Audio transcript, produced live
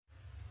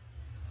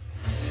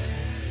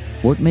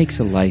What makes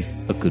a life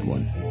a good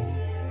one?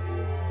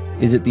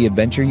 Is it the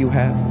adventure you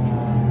have?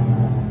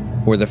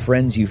 Or the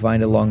friends you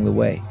find along the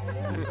way?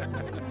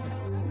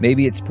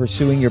 Maybe it's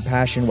pursuing your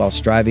passion while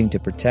striving to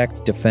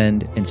protect,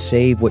 defend, and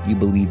save what you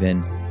believe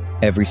in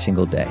every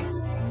single day.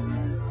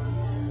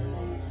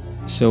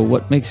 So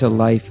what makes a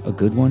life a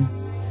good one?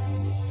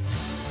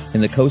 In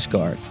the Coast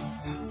Guard,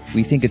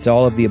 we think it's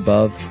all of the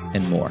above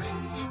and more.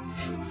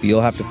 But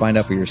you'll have to find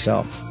out for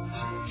yourself.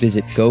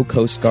 Visit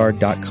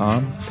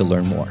gocoastguard.com to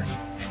learn more.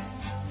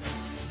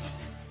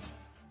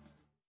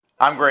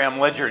 I'm Graham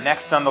Ledger.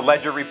 Next on the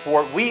Ledger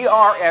Report, we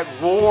are at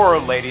war,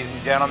 ladies and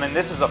gentlemen.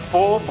 This is a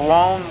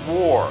full-blown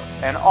war.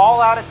 An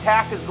all-out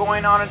attack is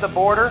going on at the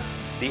border.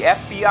 The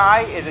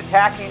FBI is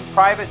attacking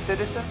private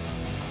citizens.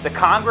 The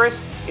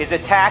Congress is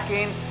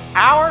attacking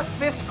our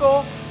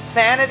fiscal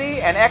sanity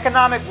and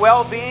economic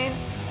well-being.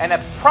 And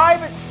a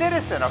private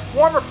citizen, a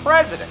former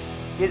president,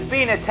 is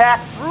being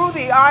attacked through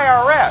the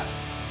IRS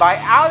by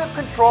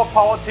out-of-control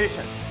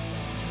politicians.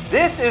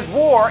 This is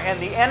war,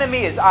 and the enemy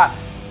is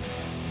us.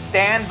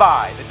 Stand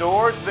by. The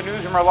doors of the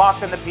newsroom are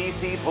locked on the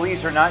PC.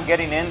 Police are not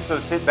getting in, so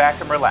sit back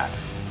and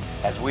relax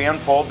as we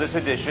unfold this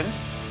edition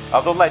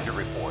of the Ledger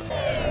Report.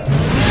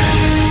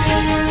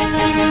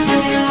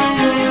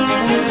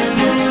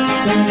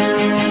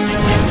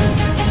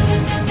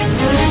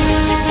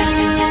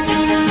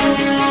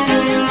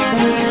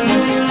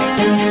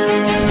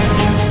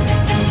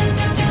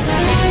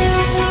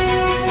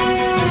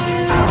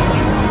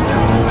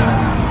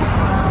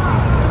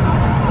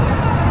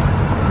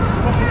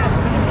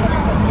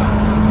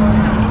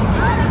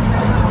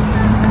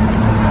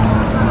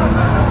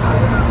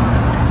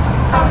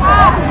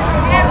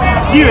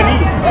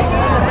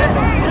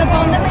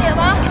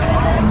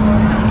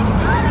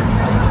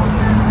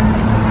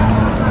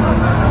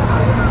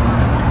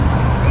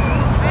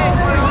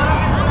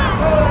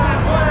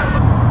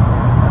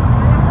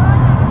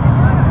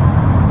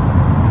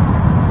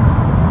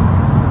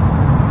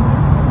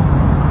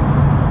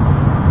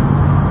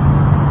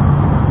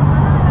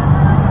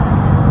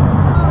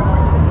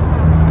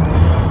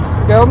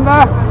 ¿Qué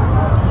onda?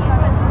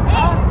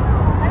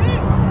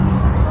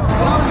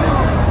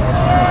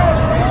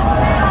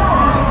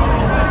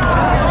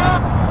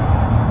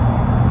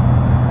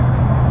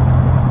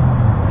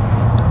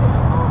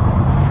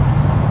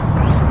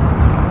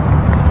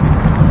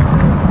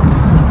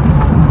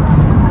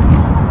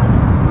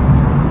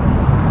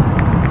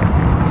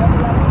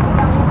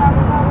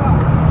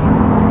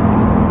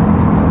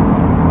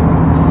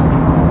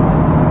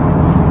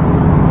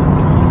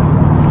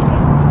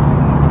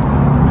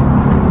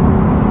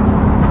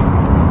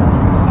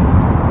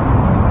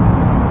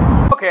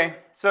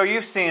 So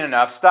you've seen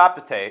enough. Stop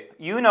the tape.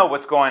 You know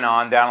what's going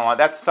on down the line.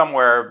 That's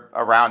somewhere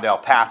around El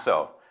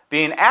Paso.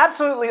 Being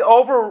absolutely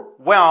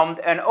overwhelmed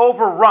and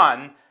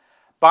overrun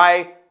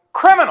by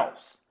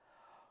criminals.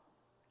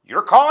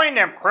 You're calling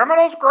them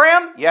criminals,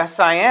 Graham? Yes,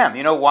 I am.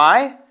 You know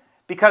why?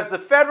 Because the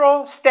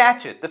federal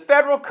statute, the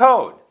federal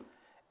code,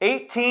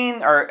 8 USC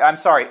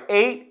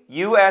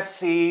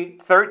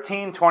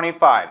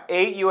 1325,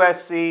 8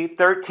 USC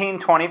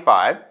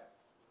 1325,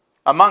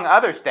 among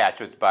other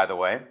statutes, by the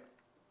way,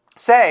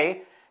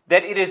 say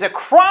that it is a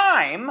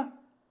crime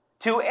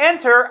to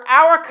enter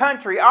our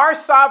country, our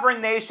sovereign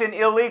nation,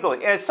 illegally.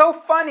 And it's so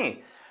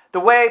funny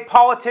the way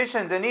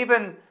politicians and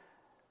even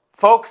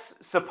folks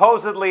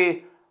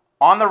supposedly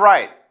on the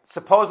right,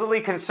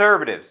 supposedly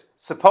conservatives,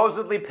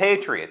 supposedly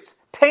patriots,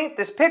 paint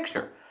this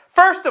picture.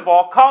 First of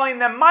all, calling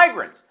them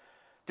migrants.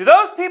 Do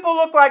those people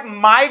look like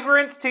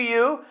migrants to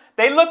you?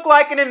 They look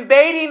like an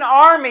invading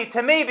army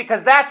to me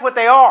because that's what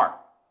they are.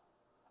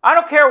 I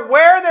don't care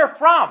where they're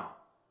from.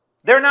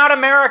 They're not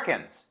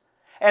Americans.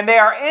 And they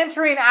are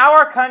entering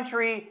our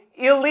country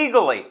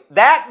illegally.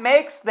 That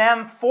makes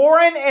them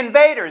foreign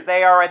invaders.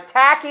 They are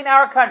attacking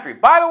our country.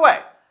 By the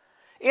way,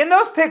 in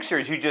those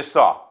pictures you just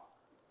saw,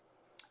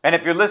 and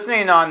if you're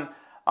listening on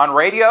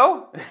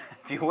radio,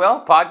 if you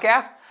will,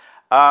 podcast,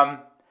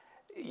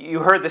 you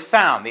heard the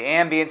sound, the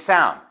ambient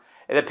sound.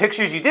 And the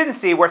pictures you didn't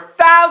see were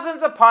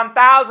thousands upon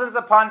thousands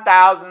upon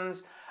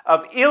thousands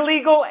of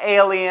illegal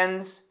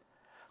aliens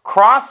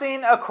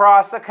crossing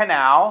across a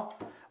canal,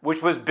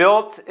 which was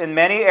built in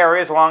many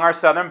areas along our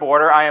southern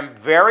border. I am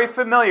very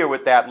familiar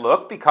with that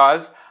look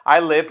because I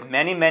lived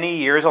many, many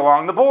years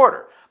along the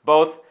border,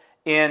 both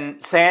in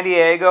San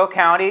Diego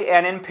County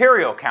and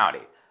Imperial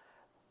County,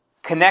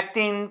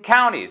 connecting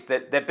counties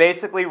that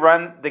basically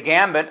run the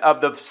gambit of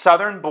the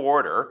southern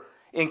border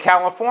in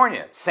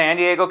California, San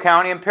Diego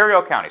County,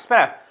 Imperial County.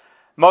 Spent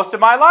most of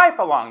my life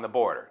along the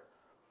border.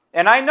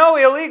 And I know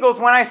illegals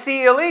when I see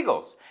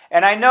illegals.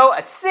 And I know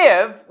a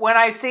sieve when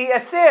I see a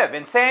sieve.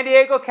 In San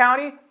Diego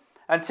County,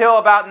 until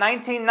about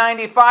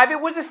 1995, it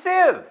was a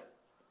sieve.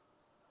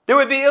 There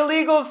would be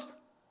illegals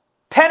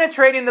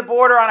penetrating the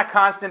border on a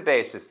constant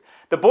basis.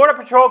 The Border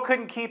Patrol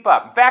couldn't keep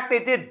up. In fact, they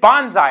did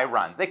bonsai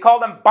runs. They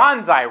called them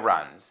bonsai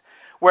runs,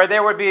 where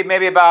there would be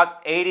maybe about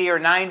 80 or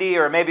 90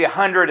 or maybe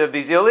 100 of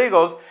these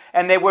illegals,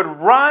 and they would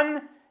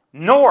run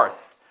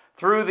north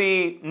through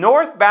the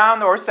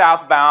northbound or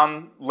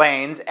southbound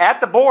lanes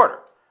at the border.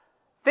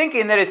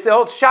 thinking that it's the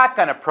old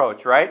shotgun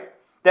approach, right?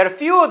 That a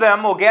few of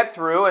them will get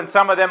through and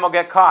some of them will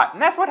get caught.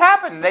 And that's what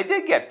happened. They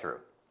did get through.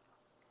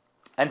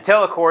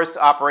 Until, of course,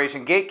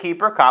 Operation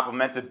Gatekeeper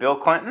complemented Bill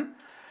Clinton,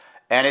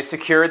 and it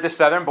secured the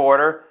southern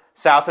border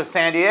south of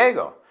San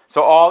Diego.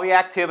 So all the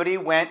activity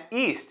went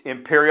east,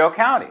 Imperial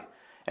County.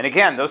 And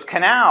again, those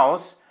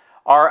canals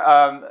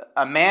are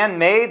a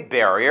man-made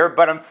barrier,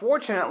 but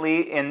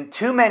unfortunately, in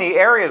too many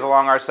areas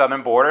along our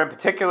southern border, and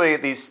particularly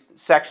these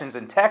sections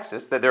in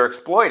Texas that they're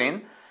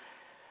exploiting,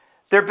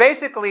 they're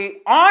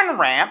basically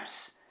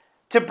on-ramps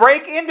to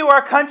break into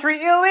our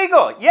country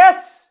illegal.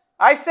 Yes,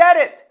 I said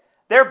it.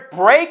 They're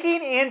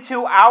breaking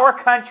into our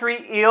country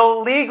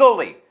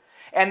illegally,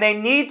 and they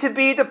need to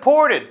be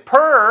deported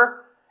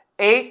per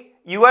 8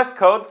 U.S.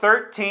 Code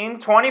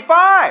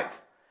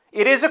 1325.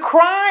 It is a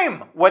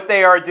crime what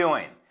they are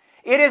doing.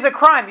 It is a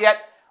crime, yet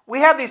we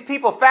have these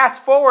people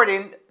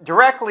fast-forwarding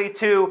directly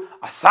to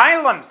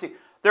asylum.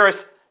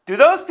 Do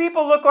those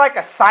people look like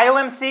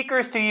asylum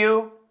seekers to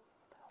you?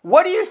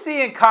 What do you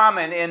see in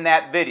common in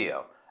that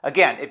video?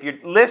 Again, if you're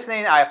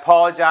listening, I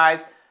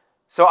apologize,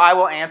 so I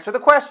will answer the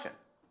question.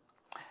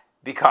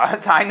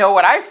 Because I know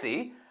what I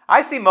see.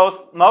 I see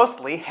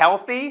mostly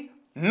healthy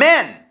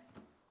men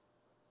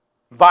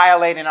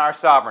violating our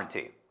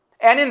sovereignty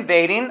and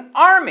invading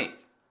army.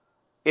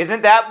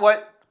 Isn't that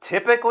what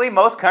typically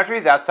most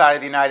countries outside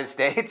of the United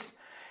States,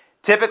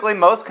 typically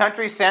most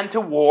countries send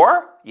to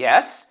war?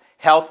 Yes,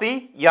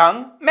 healthy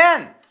young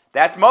men.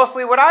 That's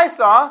mostly what I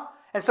saw.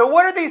 And so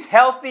what are these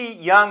healthy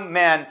young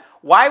men?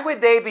 Why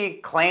would they be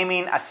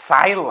claiming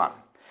asylum?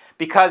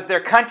 Because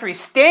their country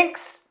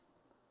stinks?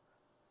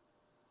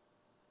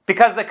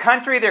 Because the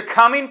country they're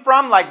coming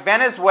from, like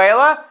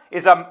Venezuela,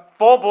 is a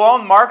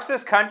full-blown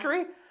Marxist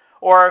country?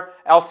 Or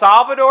El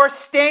Salvador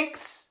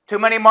stinks? Too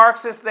many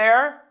Marxists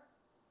there?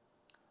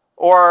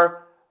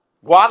 Or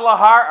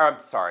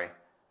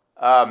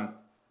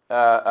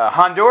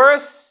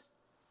Honduras?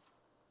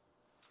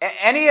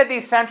 Any of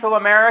these Central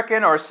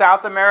American or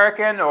South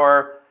American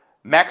or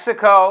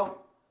Mexico,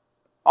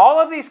 all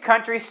of these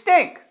countries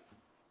stink.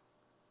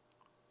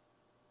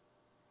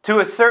 To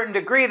a certain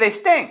degree, they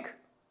stink.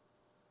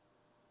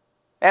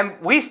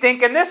 And we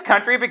stink in this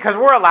country because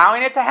we're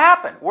allowing it to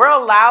happen. We're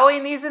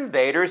allowing these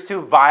invaders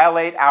to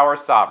violate our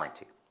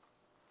sovereignty.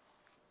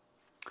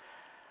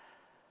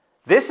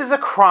 This is a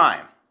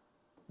crime.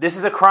 This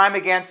is a crime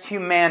against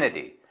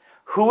humanity.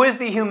 Who is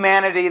the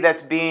humanity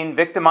that's being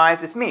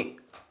victimized? It's me.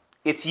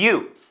 It's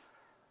you.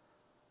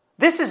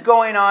 This is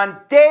going on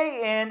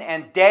day in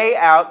and day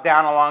out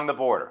down along the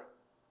border.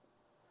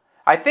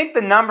 I think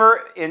the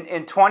number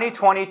in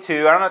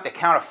 2022, I don't know if they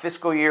count a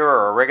fiscal year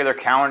or a regular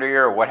calendar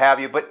year or what have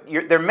you, but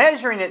they're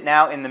measuring it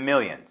now in the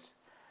millions.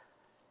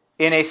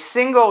 In a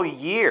single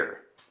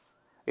year,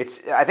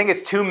 I think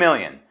it's 2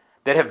 million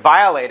that have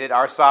violated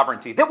our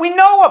sovereignty that we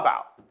know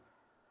about.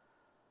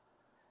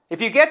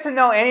 If you get to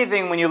know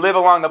anything when you live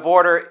along the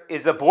border,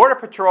 is the Border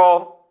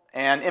Patrol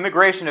and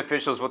immigration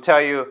officials will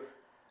tell you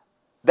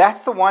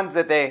that's the ones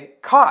that they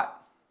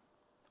caught.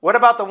 What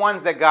about the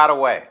ones that got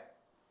away?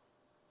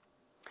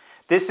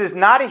 This is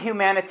not a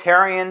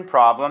humanitarian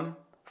problem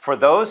for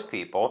those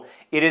people.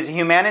 It is a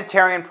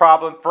humanitarian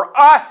problem for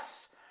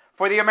us,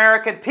 for the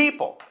American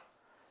people.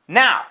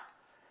 Now,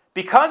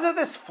 because of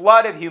this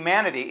flood of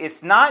humanity,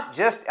 it's not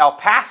just El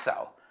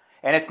Paso,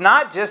 and it's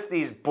not just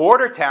these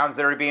border towns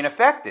that are being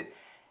affected.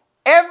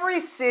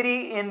 Every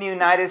city in the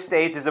United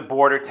States is a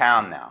border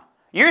town now.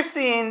 You're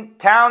seeing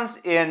towns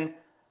in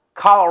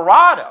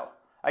Colorado.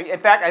 In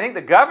fact, I think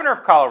the governor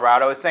of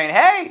Colorado is saying,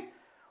 hey,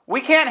 we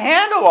can't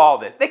handle all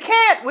this. They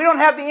can't. We don't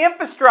have the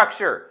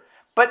infrastructure.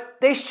 But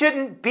they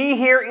shouldn't be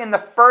here in the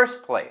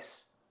first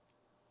place.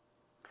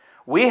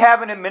 We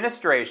have an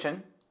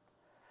administration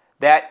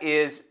that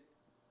is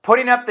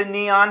putting up the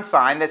neon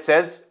sign that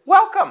says,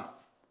 welcome.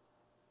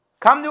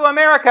 Come to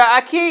America,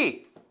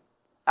 aquí.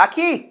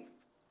 Aquí.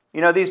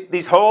 You know,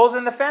 these holes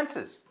in the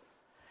fences.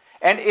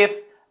 And if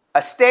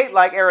a state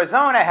like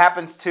Arizona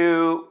happens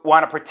to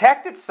want to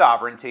protect its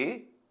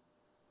sovereignty,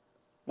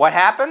 what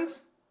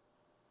happens?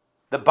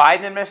 The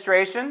Biden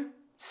administration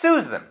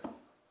sues them.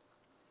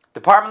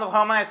 Department of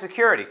Homeland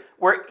Security.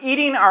 We're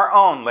eating our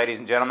own, ladies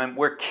and gentlemen.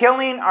 We're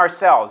killing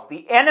ourselves.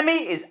 The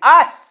enemy is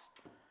us.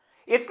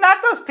 It's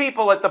not those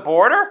people at the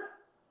border.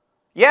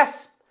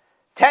 Yes,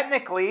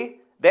 technically,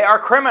 they are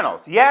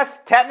criminals.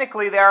 Yes,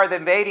 technically, they are the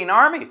invading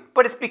army.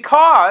 But it's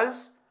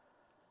because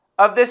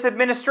of this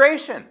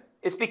administration.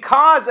 It's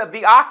because of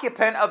the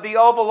occupant of the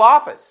Oval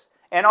Office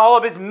and all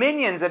of his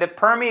minions that have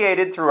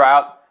permeated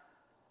throughout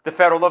the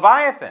federal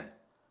Leviathan.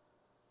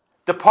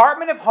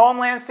 Department of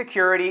Homeland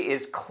Security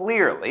is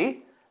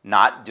clearly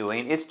not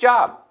doing its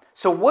job.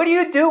 So what do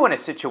you do in a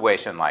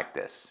situation like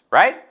this,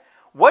 right?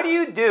 What do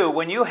you do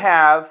when you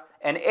have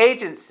an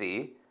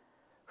agency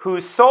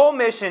whose sole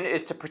mission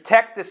is to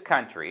protect this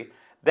country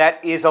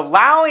that is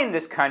allowing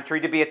this country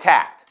to be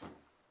attacked?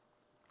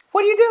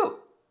 What do you do?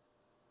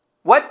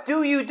 What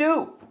do you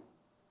do?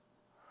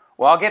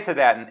 Well, I'll get to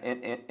that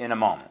in a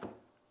moment.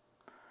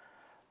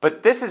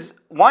 But this is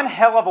one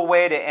hell of a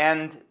way to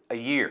end a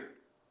year.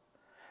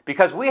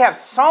 Because we have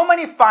so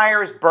many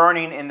fires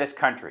burning in this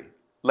country,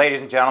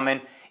 ladies and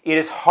gentlemen, it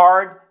is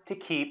hard to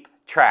keep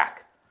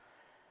track.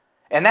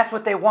 And that's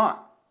what they want.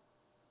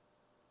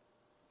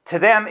 To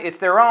them, it's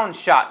their own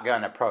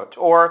shotgun approach,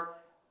 or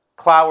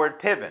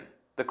Cloward-Piven,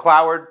 the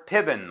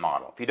Cloward-Piven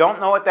model. If you don't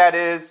know what that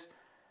is,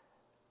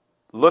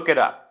 look it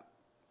up.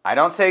 I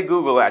don't say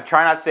Google it. I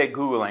try not to say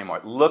Google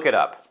anymore. Look it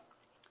up.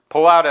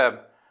 Pull out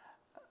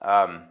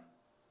an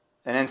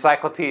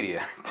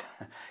encyclopedia.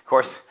 Of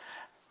course,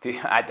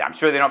 I'm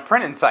sure they don't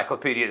print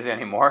encyclopedias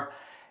anymore.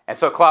 And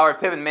so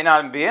Cloward-Piven may not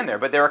even be in there,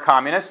 but there were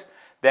communists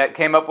that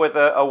came up with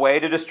a way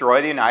to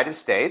destroy the United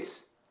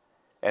States,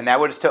 and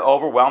that was to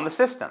overwhelm the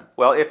system.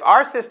 Well, if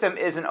our system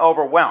isn't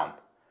overwhelmed,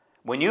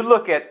 when you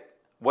look at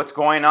what's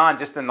going on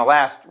just in the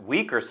last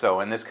week or so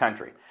in this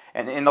country,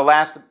 and in the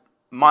last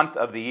month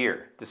of the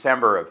year,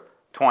 December of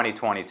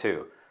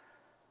 2022,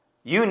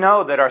 you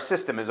know that our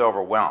system is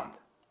overwhelmed.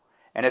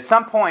 And at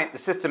some point, the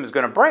system is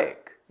going to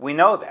break. We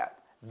know that.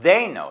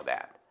 They know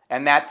that.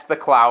 And that's the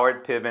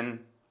Cloward-Piven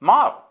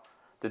model,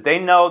 that they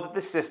know that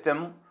the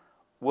system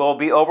will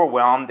be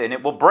overwhelmed and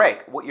it will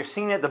break. What you're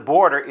seeing at the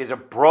border is a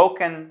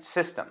broken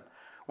system.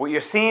 What you're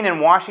seeing in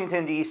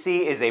Washington,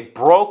 D.C. is a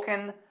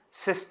broken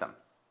system.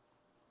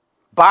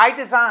 By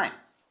design.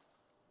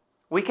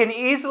 We can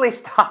easily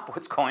stop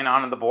what's going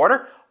on the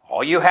border.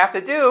 All you have to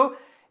do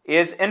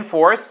is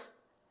enforce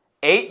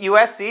 8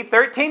 U.S.C.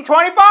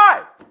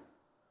 1325.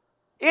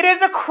 It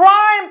is a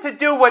crime to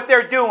do what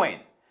they're doing.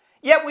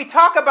 Yet we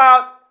talk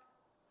about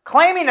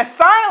claiming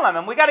asylum,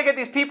 and we got to get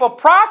these people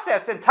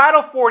processed in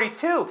Title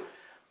 42.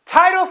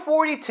 Title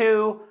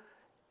 42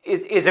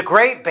 is a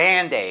great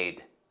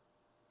Band-Aid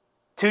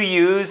to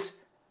use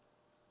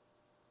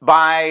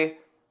by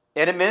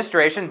an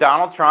administration,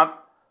 Donald Trump,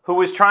 who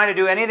was trying to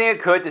do anything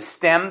it could to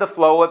stem the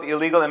flow of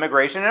illegal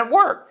immigration, and it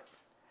worked.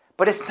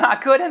 But it's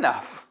not good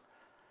enough.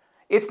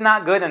 It's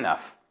not good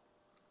enough.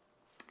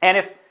 And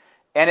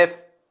if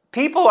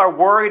people are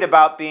worried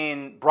about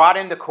being brought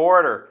into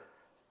court or,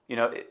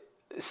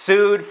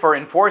 sued for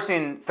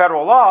enforcing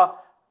federal law,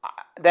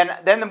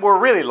 then we're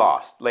really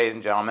lost, ladies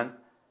and gentlemen.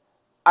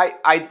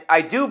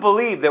 I do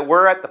believe that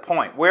we're at the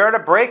point. We're at a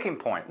breaking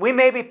point. We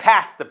may be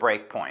past the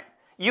break point.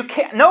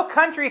 No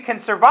country can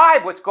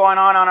survive what's going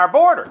on our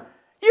border.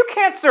 You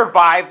can't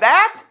survive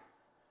that.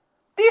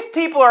 These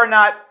people are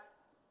not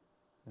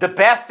the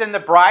best and the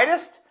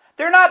brightest.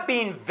 They're not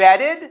being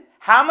vetted.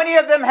 How many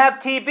of them have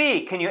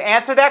TB? Can you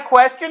answer that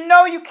question?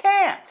 No, you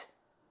can't.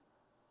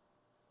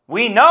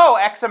 We know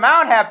X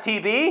amount have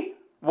TB.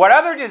 What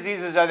other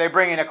diseases are they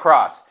bringing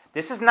across?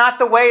 This is not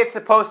the way it's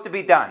supposed to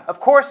be done. Of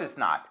course it's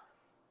not.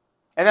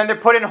 And then they're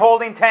put in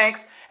holding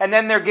tanks, and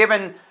then they're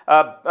given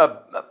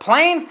a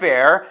plane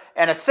fare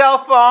and a cell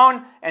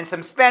phone and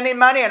some spending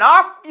money, and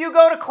off you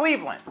go to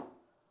Cleveland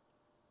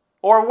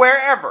or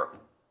wherever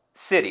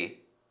city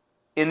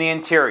in the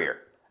interior.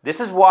 This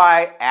is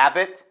why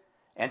Abbott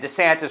and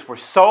DeSantis were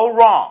so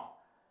wrong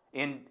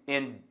in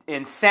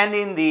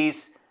sending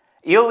these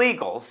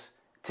illegals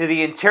to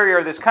the interior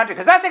of this country,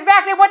 because that's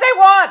exactly what they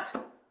want.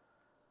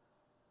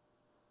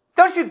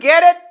 Don't you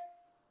get it?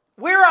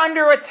 We're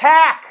under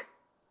attack.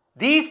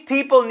 These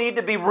people need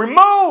to be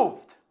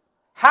removed.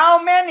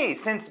 How many,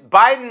 since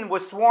Biden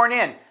was sworn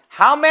in,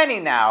 how many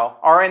now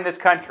are in this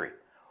country?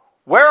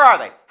 Where are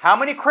they? How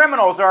many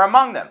criminals are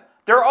among them?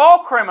 They're all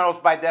criminals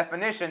by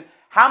definition.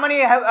 How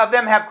many of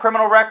them have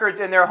criminal records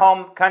in their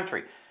home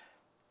country?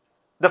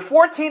 The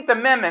 14th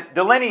Amendment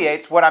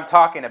delineates what I'm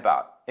talking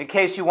about. In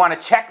case you want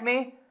to check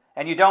me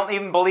and you don't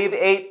even believe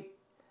 8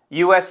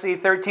 U.S.C.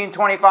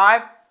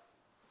 1325,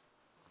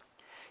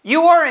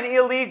 you are an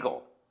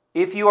illegal.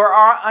 If you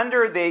are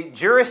under the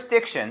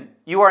jurisdiction,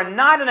 you are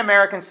not an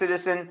American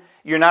citizen,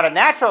 you're not a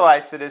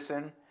naturalized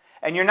citizen,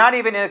 and you're not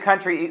even in the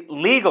country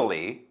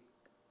legally,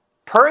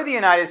 per the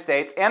United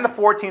States and the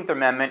 14th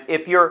Amendment,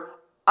 if you're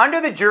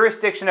under the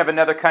jurisdiction of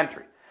another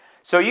country.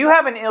 So you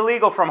have an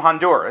illegal from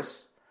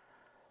Honduras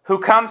who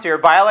comes here,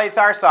 violates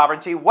our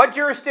sovereignty. What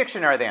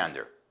jurisdiction are they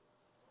under?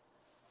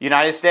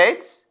 United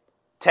States?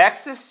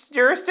 Texas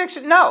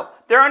jurisdiction? No,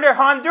 they're under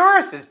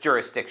Honduras'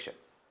 jurisdiction.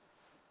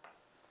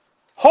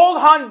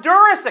 Hold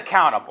Honduras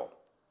accountable.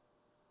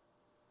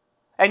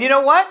 And you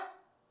know what?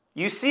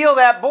 You seal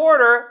that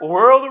border,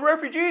 where are the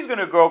refugees going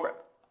to go?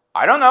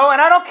 I don't know,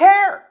 and I don't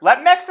care.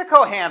 Let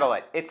Mexico handle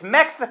it. It's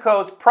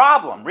Mexico's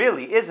problem,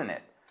 really, isn't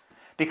it?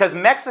 Because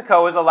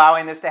Mexico is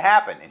allowing this to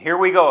happen. And here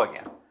we go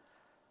again.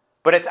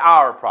 But it's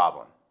our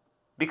problem.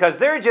 Because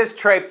they're just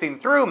traipsing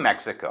through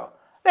Mexico.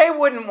 They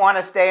wouldn't want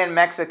to stay in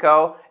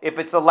Mexico if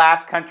it's the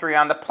last country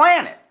on the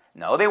planet.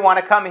 No, they want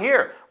to come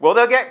here. Well,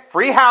 they'll get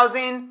free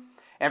housing,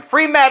 and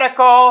free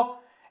medical,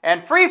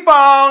 and free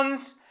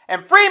phones,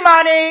 and free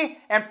money,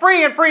 and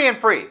free, and free, and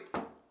free.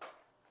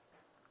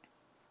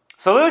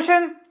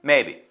 Solution?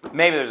 Maybe.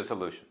 Maybe there's a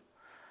solution.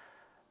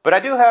 But I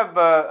do have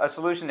a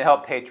solution to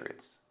help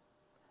patriots.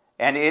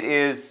 And it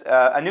is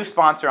a new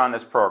sponsor on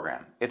this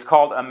program. It's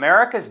called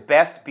America's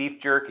Best Beef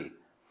Jerky.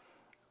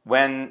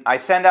 When I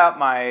send out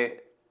my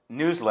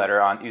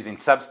newsletter using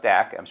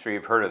Substack, I'm sure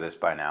you've heard of this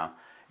by now,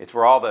 it's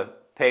where all the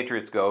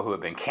Patriots Go who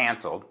have been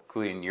canceled,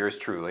 including yours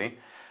truly.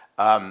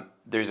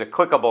 There's a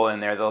clickable in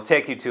there that'll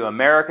take you to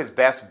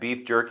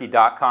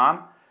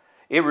americasbestbeefjerky.com.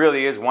 It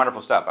really is wonderful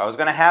stuff. I was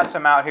going to have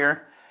some out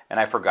here, and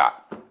I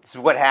forgot. This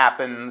is what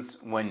happens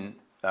when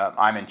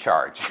I'm in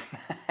charge.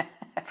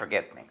 I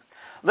forget things.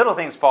 Little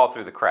things fall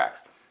through the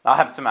cracks. I'll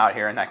have some out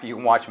here, and you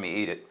can watch me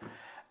eat it.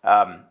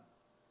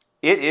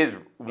 It is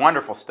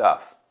wonderful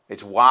stuff.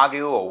 It's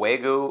Wagyu or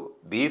Wagyu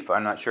beef.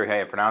 I'm not sure how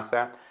you pronounce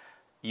that.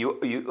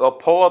 You'll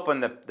pull open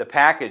the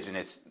package, and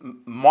it's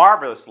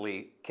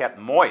marvelously kept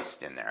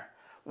moist in there.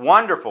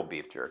 Wonderful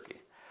beef jerky.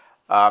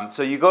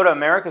 So you go to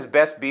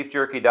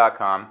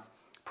americasbestbeefjerky.com,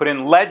 put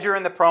in Ledger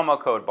in the promo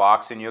code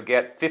box, and you'll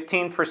get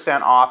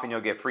 15% off, and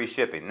you'll get free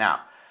shipping.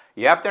 Now,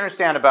 you have to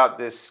understand about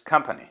this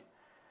company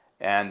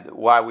and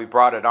why we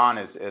brought it on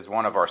as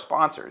one of our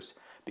sponsors,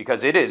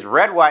 because it is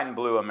red, white, and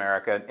blue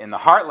America in the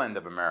heartland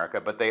of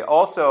America, but they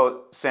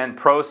also send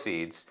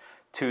proceeds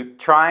to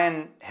try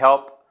and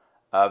help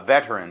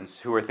veterans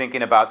who are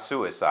thinking about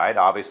suicide.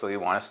 Obviously, we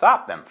want to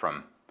stop them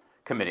from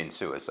committing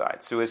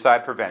suicide.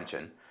 Suicide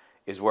prevention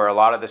is where a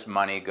lot of this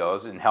money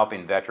goes in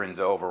helping veterans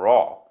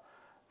overall,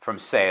 from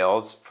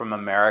sales from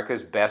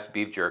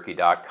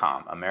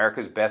americasbestbeefjerky.com.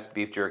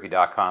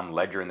 americasbestbeefjerky.com,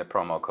 Ledger in the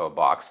promo code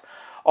box.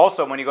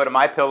 Also, when you go to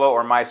MyPillow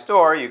or my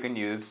store, you can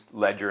use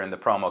Ledger in the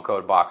promo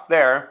code box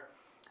there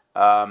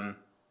to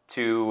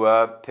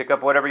pick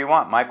up whatever you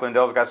want. Mike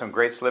Lindell's got some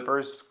great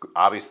slippers,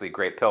 obviously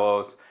great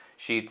pillows,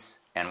 sheets,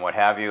 and what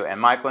have you.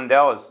 And Mike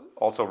Lindell is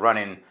also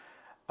running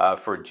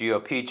for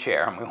GOP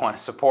chair, and we want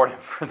to support him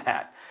for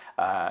that.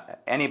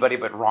 Anybody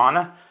but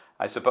Ronna,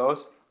 I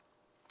suppose.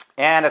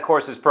 And, of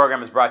course, this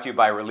program is brought to you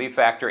by Relief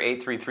Factor,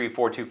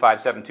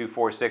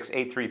 833-425-7246,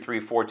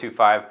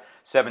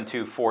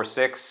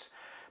 833-425-7246.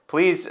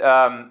 Please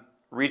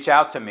reach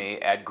out to me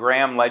at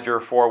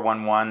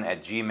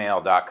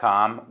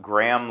grahamledger411@gmail.com,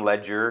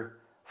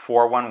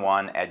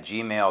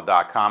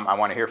 grahamledger411@gmail.com. I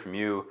want to hear from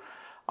you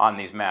on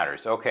these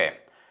matters. Okay,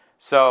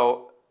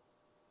 so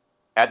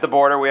at the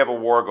border, we have a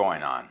war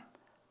going on.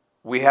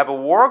 We have a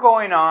war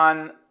going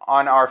on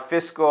our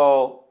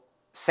fiscal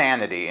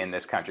sanity in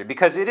this country,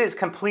 because it is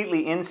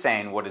completely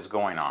insane what is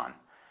going on.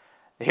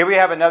 Here we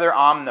have another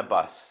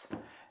omnibus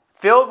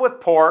filled with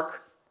pork.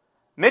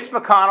 Mitch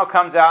McConnell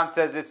comes out and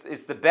says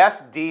it's the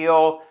best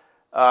deal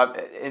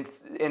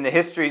in the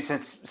history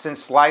since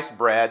sliced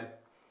bread,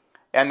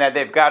 and that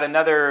they've got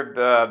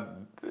another,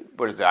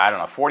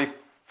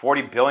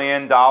 $40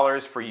 billion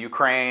for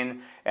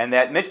Ukraine, and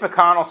that Mitch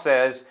McConnell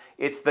says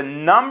it's the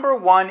number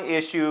one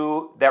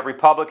issue that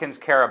Republicans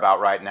care about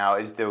right now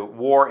is the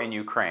war in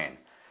Ukraine.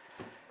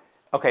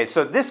 Okay,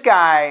 so this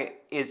guy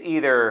is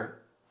either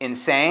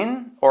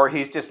insane or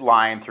he's just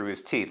lying through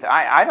his teeth.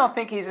 I don't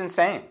think he's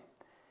insane.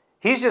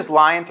 He's just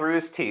lying through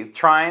his teeth,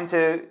 trying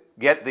to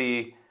get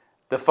the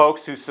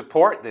folks who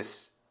support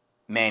this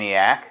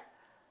maniac,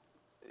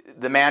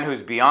 the man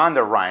who's beyond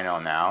a rhino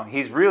now.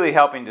 He's really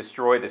helping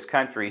destroy this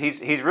country.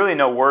 He's really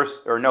no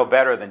worse or no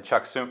better than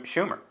Chuck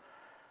Schumer.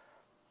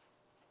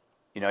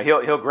 You know,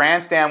 he'll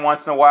grandstand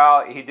once in a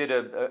while. He did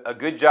a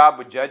good job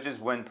with judges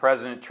when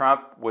President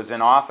Trump was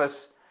in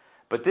office.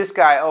 But this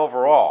guy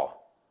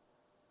overall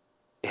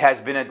has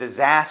been a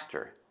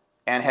disaster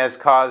and has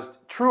caused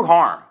true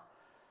harm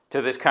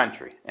to this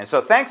country. And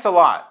so thanks a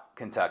lot,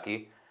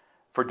 Kentucky,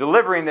 for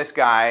delivering this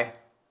guy.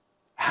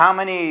 How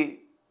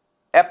many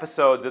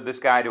episodes of this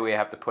guy do we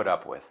have to put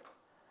up with?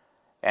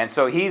 And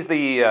so he's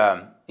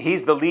the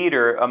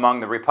leader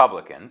among the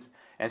Republicans.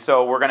 And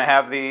so we're going to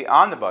have the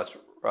omnibus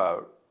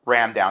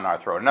rammed down our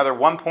throat. Another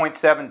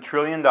 $1.7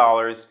 trillion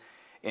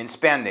in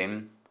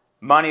spending,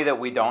 money that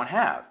we don't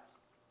have.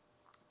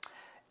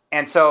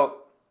 And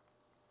so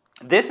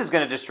this is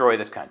going to destroy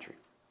this country.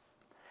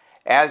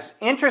 As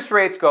interest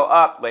rates go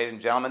up, ladies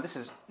and gentlemen,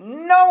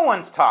 no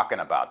one's talking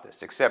about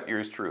this except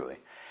yours truly.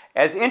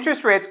 As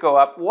interest rates go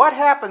up, what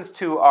happens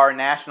to our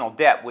national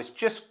debt, which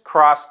just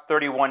crossed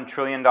 $31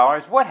 trillion?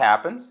 What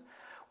happens?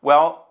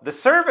 Well, the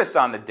service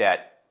on the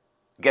debt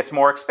gets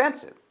more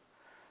expensive.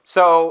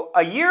 So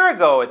a year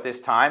ago at this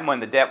time,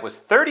 when the debt was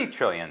 $30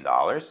 trillion,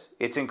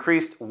 it's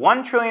increased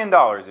 $1 trillion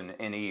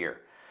in a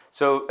year.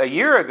 So a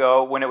year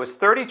ago, when it was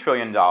 $30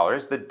 trillion,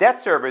 the debt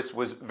service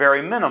was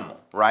very minimal,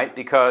 right?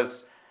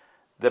 Because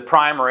the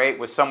prime rate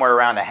was somewhere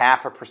around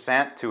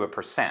 0.5% to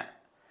 1%.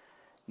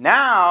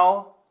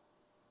 Now,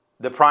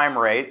 the prime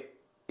rate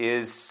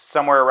is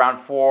somewhere around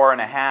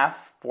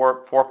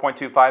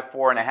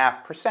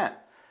 4.25%.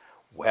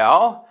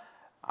 Well,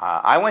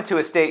 I went to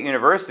a state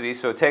university,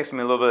 so it takes me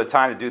a little bit of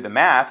time to do the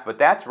math, but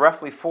that's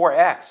roughly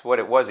 4x what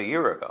it was a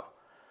year ago.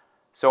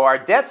 So our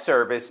debt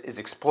service is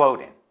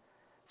exploding.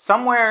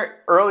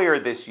 Somewhere earlier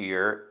this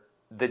year,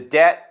 the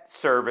debt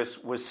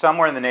service was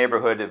somewhere in the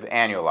neighborhood of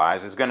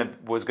annualized,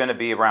 was going to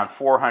be around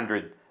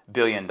 $400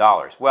 billion.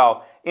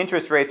 Well,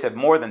 interest rates have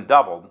more than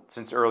doubled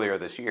since earlier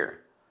this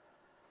year.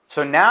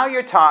 So now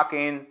you're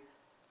talking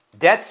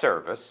debt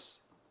service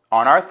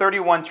on our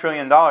 $31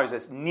 trillion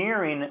that's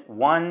nearing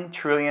 $1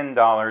 trillion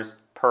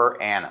per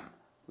annum.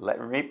 Let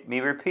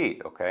me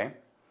repeat, okay?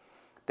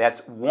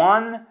 That's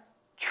 $1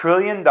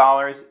 trillion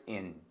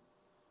in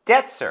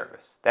debt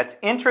service. That's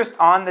interest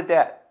on the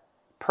debt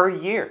per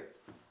year.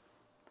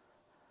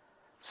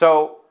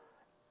 So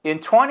in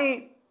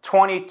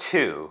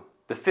 2022,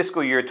 the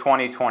fiscal year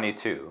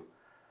 2022,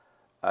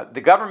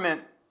 the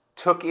government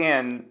took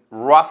in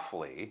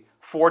roughly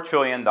 $4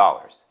 trillion.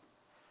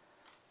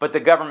 But the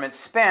government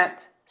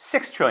spent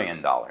 $6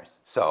 trillion.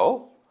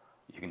 So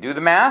you can do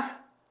the math.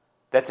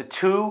 That's a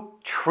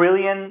 $2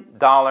 trillion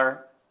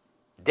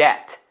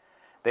debt.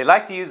 They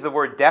like to use the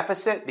word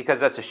deficit because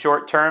that's a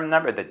short-term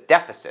number, the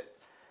deficit.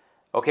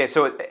 Okay,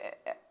 so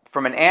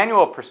from an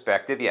annual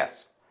perspective,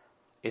 yes,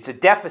 it's a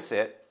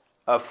deficit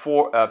of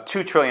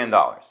 $2 trillion.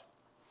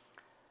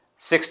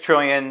 6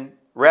 trillion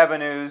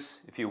revenues,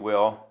 if you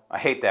will. I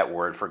hate that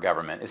word for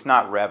government. It's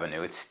not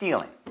revenue, it's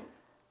stealing.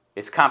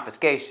 It's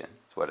confiscation,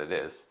 that's what it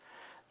is.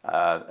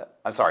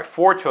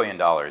 $4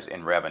 trillion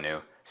in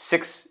revenue,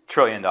 $6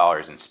 trillion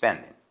in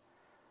spending.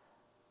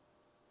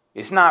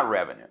 It's not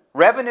revenue.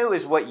 Revenue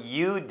is what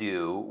you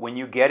do when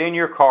you get in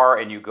your car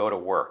and you go to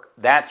work.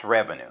 That's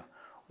revenue.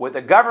 What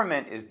the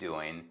government is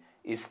doing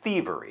is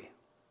thievery,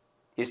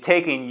 is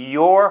taking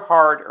your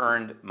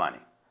hard-earned money.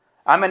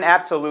 I'm an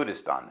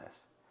absolutist on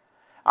this.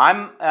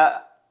 I'm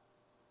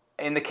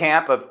in the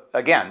camp of,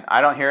 again, I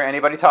don't hear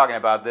anybody talking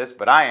about this,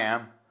 but I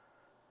am,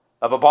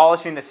 of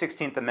abolishing the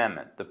 16th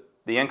Amendment,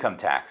 the income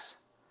tax,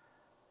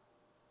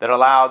 that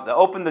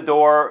opened the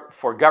door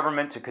for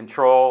government to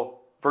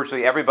control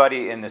virtually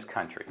everybody in this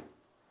country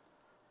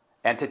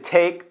and to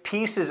take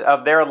pieces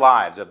of their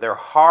lives, of their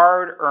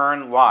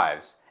hard-earned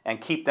lives, and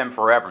keep them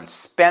forever and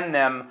spend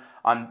them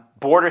on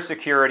border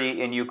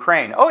security in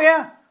Ukraine. Oh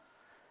yeah,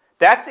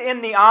 that's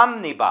in the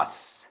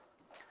omnibus.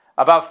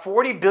 About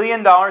 $40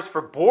 billion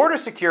for border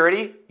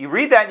security. You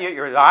read that and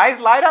your eyes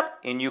light up.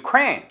 In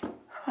Ukraine.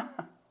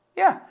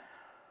 Yeah.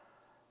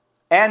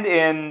 And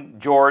in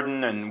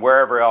Jordan and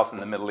wherever else in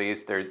the Middle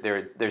East,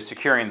 they're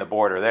securing the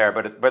border there,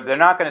 but they're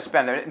not going to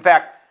spend it. In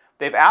fact,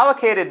 they've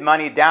allocated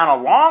money down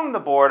along the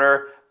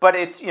border, but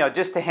it's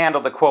just to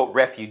handle the quote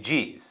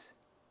refugees,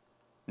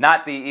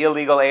 not the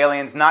illegal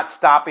aliens, not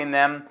stopping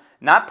them,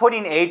 not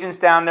putting agents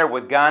down there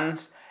with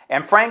guns.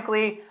 And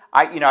frankly,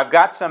 I've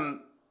got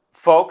some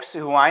folks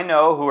who I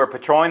know who are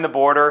patrolling the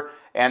border,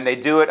 and they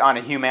do it on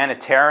a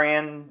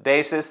humanitarian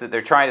basis, that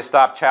they're trying to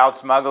stop child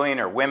smuggling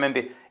or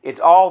women. It's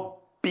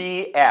all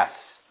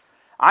BS.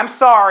 I'm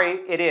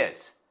sorry, it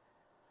is.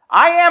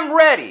 I am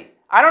ready.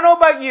 I don't know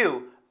about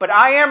you, but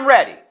I am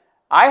ready.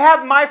 I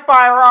have my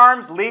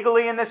firearms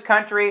legally in this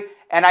country,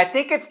 and I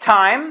think it's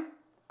time,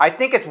 I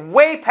think it's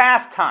way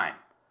past time,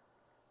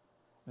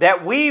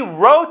 that we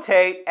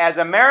rotate as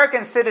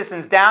American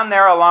citizens down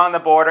there along the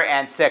border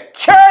and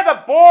secure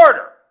the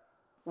border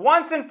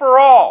once and for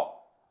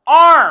all,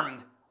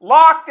 armed,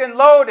 locked and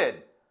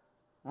loaded,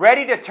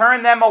 ready to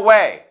turn them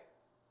away.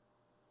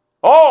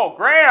 Oh,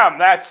 Graham,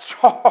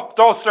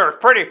 those are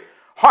pretty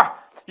hard.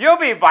 You'll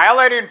be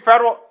violating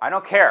federal... I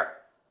don't care.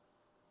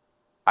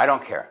 I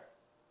don't care.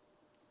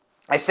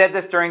 I said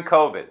this during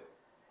COVID.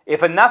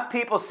 If enough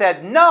people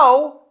said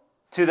no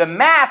to the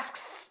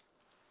masks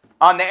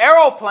on the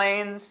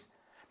aeroplanes,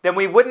 then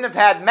we wouldn't have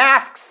had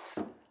masks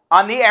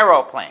on the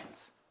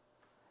aeroplanes.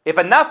 If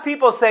enough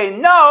people say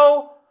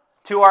no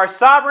to our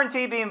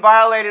sovereignty being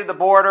violated at the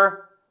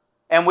border,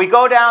 and we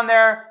go down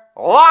there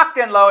locked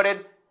and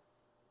loaded...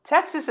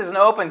 Texas is an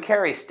open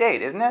carry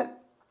state, isn't it?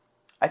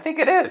 I think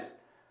it is.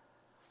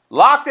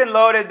 Locked and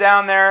loaded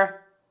down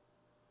there.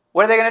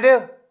 What are they going to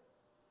do?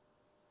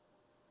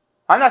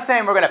 I'm not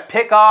saying we're going to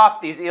pick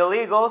off these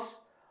illegals.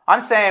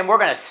 I'm saying we're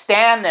going to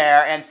stand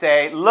there and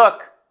say,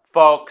 look,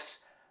 folks,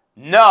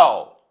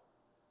 no.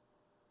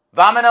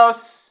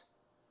 Vámonos.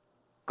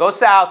 Go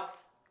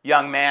south,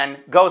 young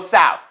man. Go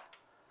south,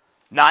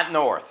 not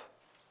north.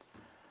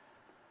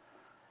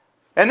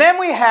 And then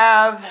we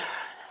have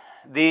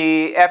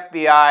the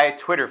FBI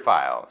Twitter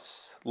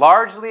files,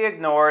 largely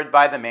ignored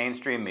by the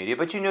mainstream media,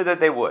 but you knew that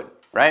they would,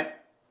 right?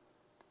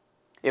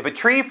 If a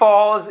tree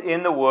falls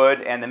in the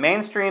wood and the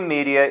mainstream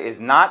media is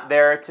not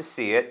there to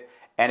see it,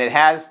 and it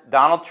has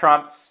Donald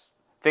Trump's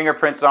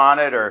fingerprints on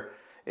it, or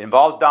it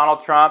involves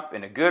Donald Trump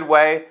in a good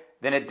way,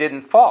 then it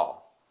didn't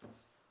fall.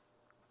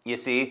 You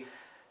see,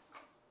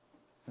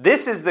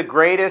 this is the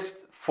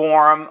greatest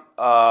form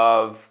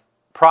of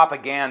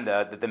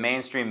propaganda that the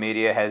mainstream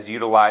media has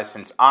utilized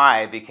since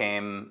I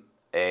became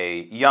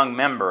a young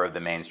member of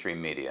the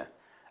mainstream media.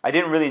 I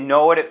didn't really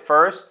know it at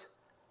first,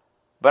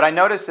 but I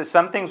noticed that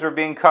some things were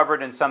being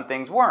covered and some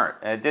things weren't.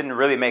 And it didn't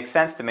really make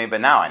sense to me,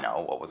 but now I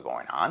know what was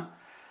going on.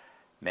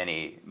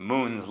 Many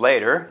moons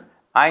later,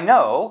 I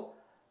know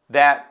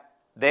that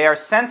they are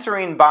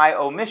censoring by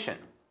omission.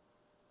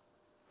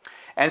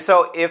 And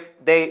so if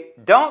they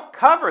don't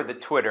cover the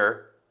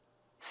Twitter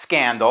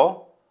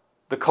scandal,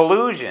 the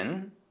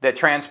collusion that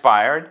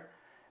transpired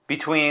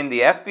between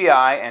the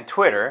FBI and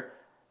Twitter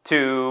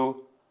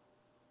to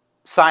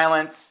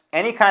silence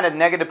any kind of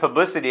negative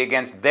publicity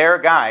against their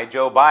guy,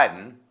 Joe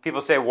Biden.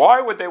 People say,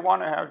 why would they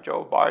want to have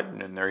Joe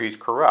Biden in there? He's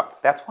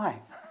corrupt. That's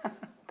why.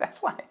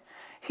 That's why.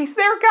 He's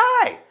their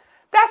guy.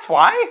 That's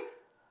why.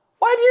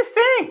 Why do you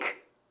think?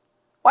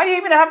 Why do you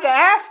even have to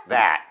ask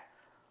that?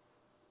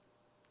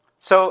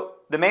 So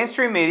the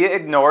mainstream media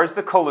ignores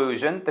the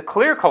collusion, the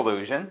clear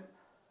collusion,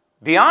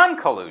 beyond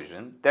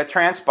collusion that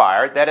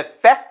transpired that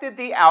affected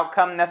the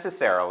outcome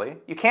necessarily.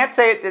 You can't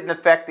say it didn't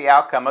affect the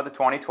outcome of the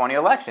 2020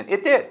 election.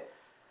 It did.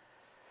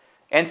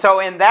 And so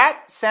in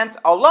that sense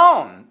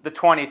alone, the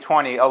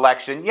 2020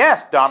 election,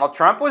 yes, Donald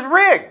Trump was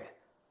rigged.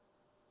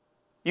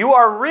 You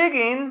are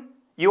rigging,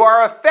 you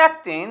are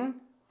affecting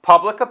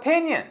public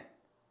opinion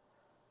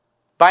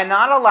by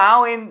not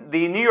allowing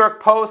the New York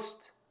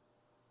Post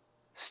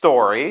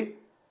story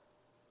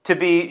to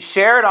be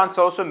shared on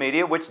social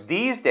media, which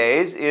these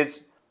days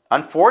is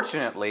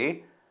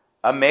unfortunately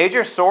a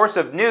major source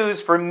of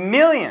news for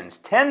millions,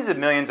 tens of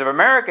millions of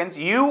Americans.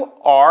 You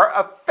are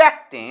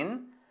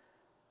affecting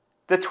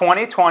the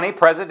 2020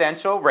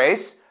 presidential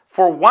race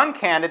for one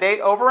candidate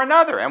over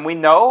another. And we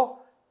know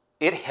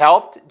it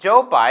helped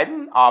Joe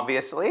Biden,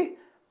 obviously,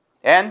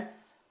 and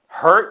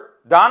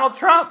hurt Donald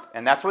Trump.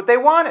 And that's what they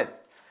wanted.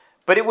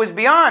 But it was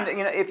beyond,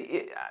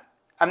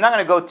 I'm not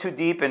going to go too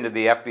deep into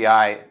the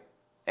FBI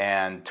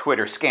and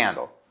Twitter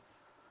scandal.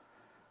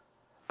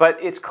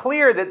 But it's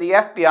clear that the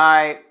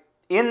FBI,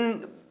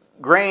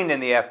 ingrained in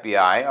the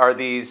FBI, are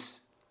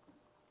these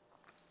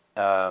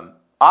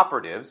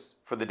operatives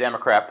for the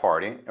Democrat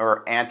Party,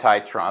 or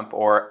anti-Trump,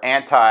 or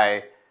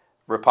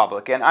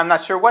anti-Republican. I'm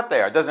not sure what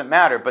they are. It doesn't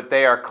matter, but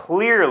they are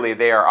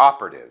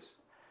operatives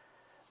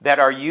that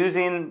are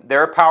using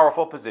their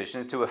powerful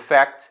positions to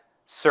affect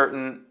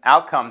certain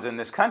outcomes in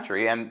this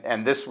country,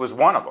 and this was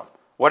one of them.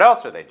 What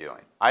else are they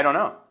doing? I don't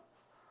know.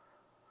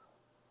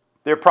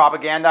 They're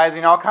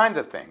propagandizing all kinds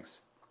of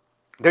things.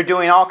 They're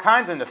doing all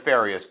kinds of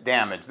nefarious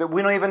damage that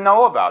we don't even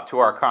know about to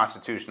our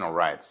constitutional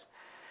rights.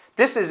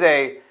 This is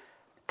a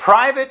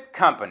private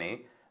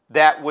company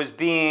that was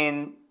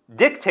being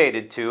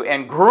dictated to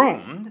and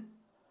groomed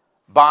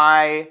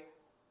by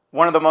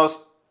one of the most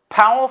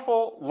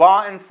powerful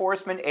law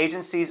enforcement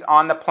agencies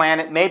on the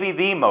planet, maybe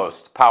the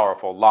most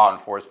powerful law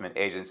enforcement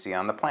agency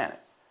on the planet.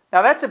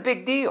 Now that's a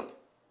big deal.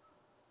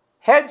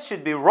 Heads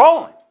should be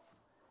rolling.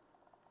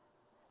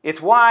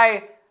 It's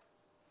why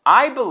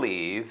I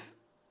believe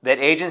that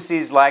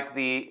agencies like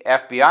the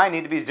FBI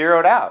need to be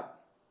zeroed out.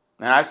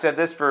 And I've said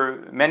this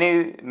for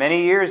many,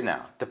 many years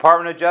now.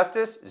 Department of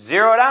Justice,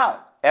 zeroed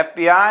out.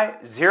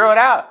 FBI, zeroed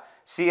out.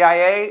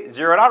 CIA,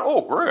 zeroed out.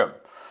 Oh, Graham,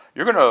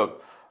 you're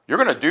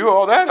gonna do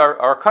all that?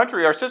 Our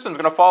country, our system's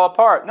gonna fall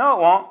apart. No,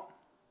 it won't.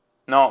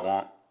 No, it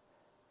won't.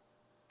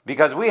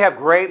 Because we have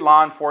great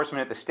law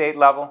enforcement at the state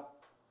level,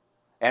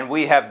 and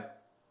we have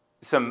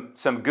some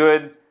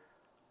good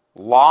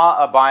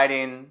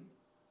law-abiding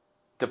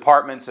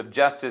departments of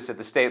justice at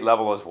the state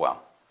level as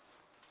well.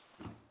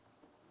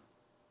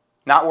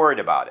 Not worried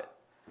about it.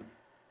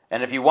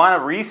 And if you want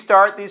to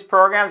restart these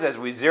programs as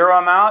we zero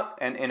them out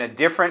and in a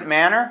different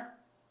manner,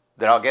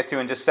 that I'll get to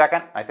in just a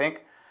second, I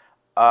think,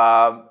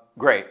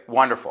 great,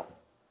 wonderful.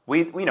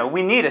 We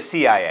need a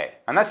CIA.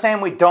 I'm not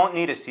saying we don't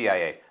need a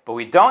CIA, but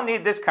we don't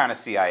need this kind of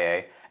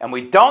CIA, and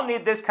we don't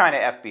need this kind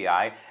of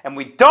FBI, and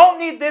we don't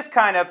need this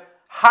kind of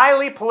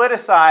highly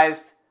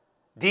politicized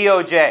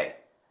DOJ.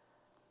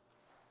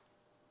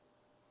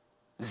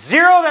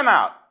 Zero them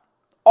out,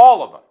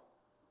 all of them.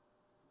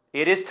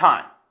 It is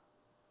time.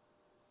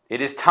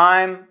 It is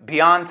time,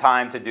 beyond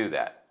time, to do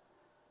that.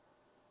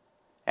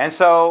 And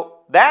so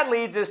that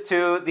leads us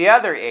to the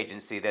other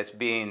agency that's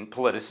being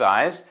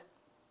politicized,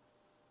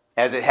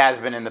 as it has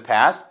been in the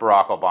past,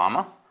 Barack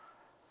Obama,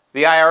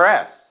 the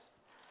IRS.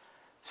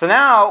 So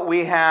now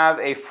we have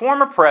a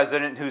former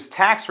president whose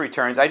tax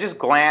returns, I just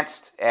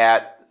glanced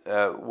at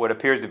what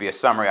appears to be a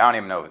summary, I don't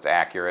even know if it's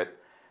accurate,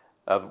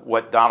 of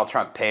what Donald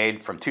Trump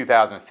paid from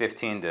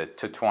 2015 to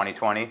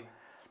 2020.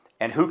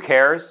 And who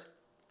cares?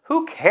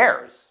 Who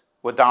cares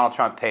what Donald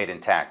Trump paid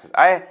in taxes?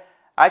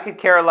 I could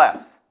care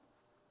less.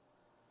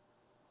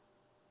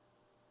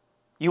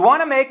 You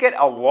want to make it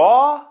a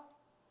law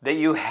that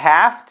you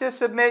have to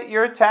submit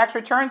your tax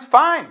returns?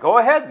 Fine, go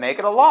ahead, make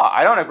it a law.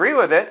 I don't agree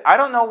with it. I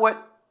don't know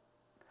what...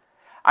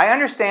 I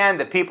understand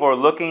that people are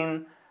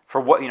looking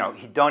for what,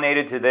 he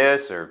donated to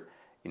this or,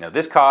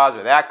 this cause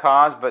or that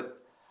cause,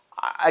 but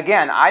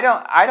again, I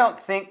don't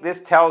think this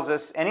tells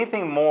us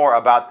anything more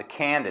about the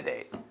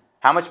candidate,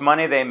 how much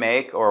money they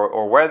make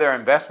or where their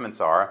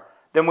investments are,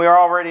 than we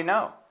already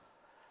know.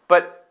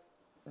 But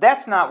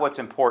that's not what's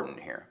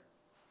important here.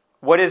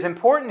 What is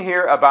important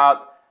here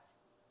about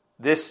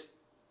these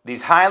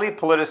highly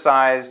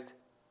politicized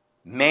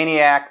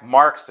maniac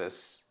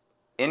Marxists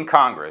in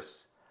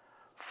Congress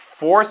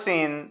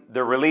forcing the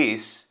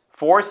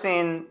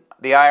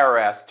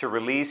IRS to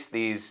release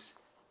these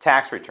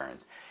tax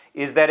returns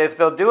is that if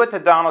they'll do it to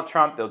Donald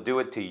Trump, they'll do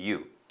it to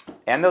you.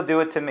 And they'll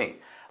do it to me.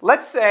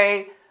 Let's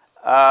say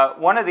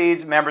one of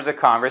these members of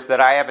Congress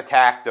that I have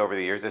attacked over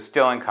the years is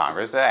still in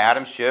Congress,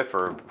 Adam Schiff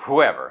or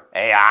whoever,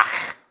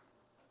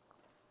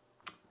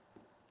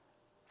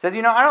 says,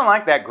 I don't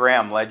like that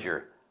Graham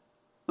Ledger.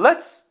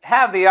 Let's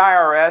have the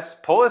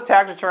IRS pull his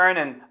tax return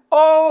and,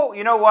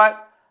 you know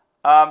what?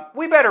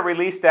 We better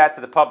release that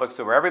to the public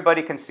so where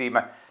everybody can see.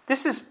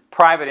 This is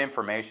private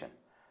information.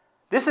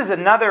 This is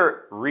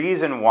another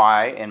reason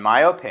why, in my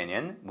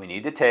opinion, we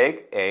need to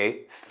take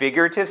a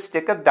figurative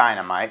stick of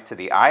dynamite to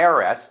the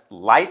IRS,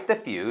 light the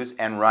fuse,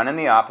 and run in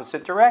the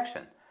opposite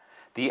direction.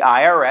 The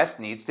IRS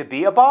needs to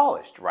be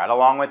abolished, right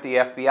along with the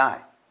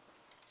FBI.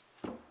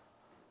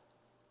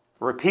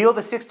 Repeal the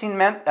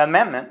 16th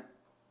Amendment,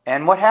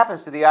 and what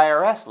happens to the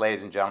IRS,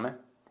 ladies and gentlemen?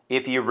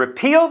 If you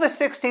repeal the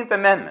 16th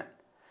Amendment,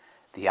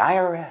 the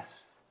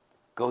IRS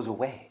goes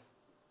away.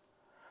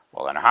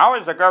 Well, then how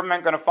is the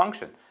government going to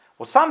function?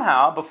 Well,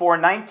 somehow, before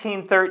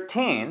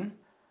 1913,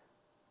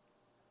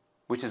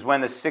 which is when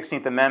the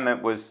 16th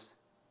Amendment was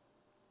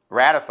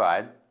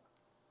ratified,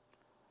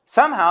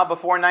 somehow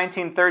before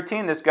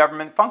 1913, this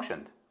government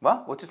functioned.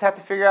 Well, we'll just have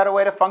to figure out a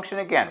way to function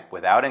again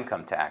without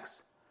income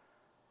tax.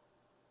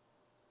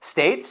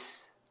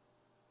 States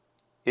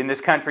in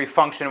this country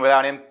function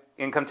without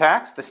income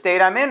tax. The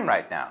state I'm in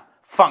right now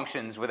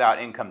functions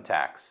without income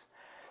tax.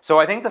 So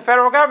I think the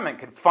federal government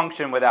could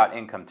function without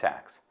income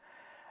tax.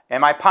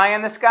 Am I pie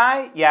in the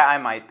sky? Yeah, I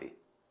might be.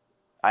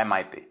 I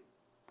might be.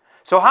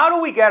 So how do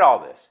we get all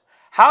this?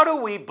 How do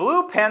we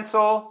blue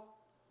pencil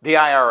the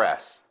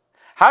IRS?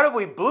 How do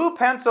we blue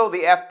pencil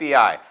the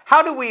FBI?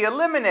 How do we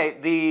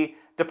eliminate the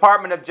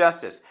Department of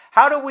Justice?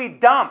 How do we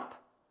dump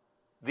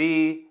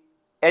the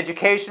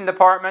Education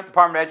Department,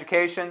 Department of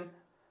Education?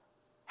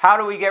 How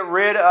do we get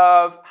rid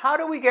of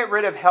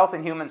Health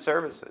and Human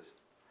Services?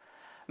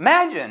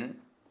 Imagine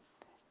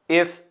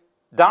if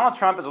Donald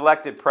Trump is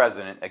elected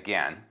president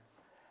again,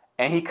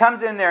 and he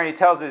comes in there and he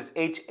tells his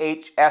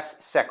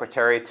HHS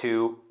secretary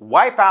to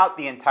wipe out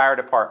the entire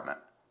department.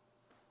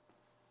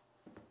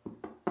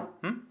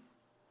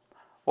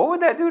 What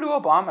would that do to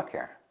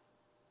Obamacare?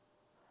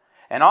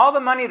 And all the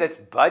money that's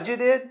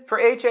budgeted for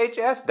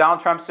HHS,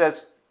 Donald Trump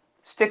says,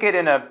 stick it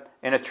in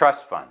a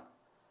trust fund.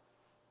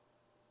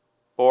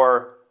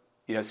 Or,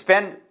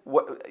 spend,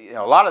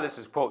 a lot of this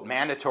is, quote,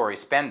 mandatory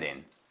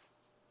spending.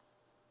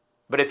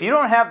 But if you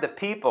don't have the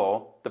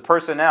people, the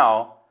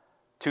personnel,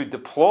 to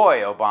deploy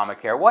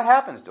Obamacare, what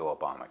happens to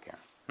Obamacare?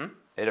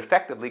 It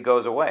effectively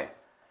goes away.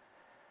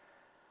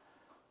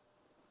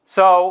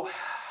 So,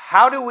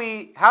 how do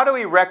we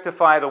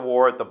rectify the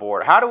war at the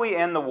border? How do we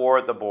end the war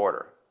at the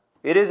border?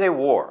 It is a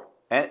war.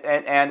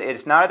 And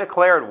it's not a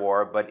declared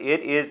war, but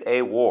it is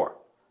a war.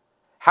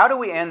 How do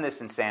we end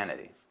this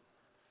insanity?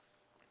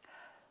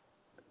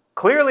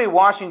 Clearly,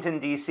 Washington,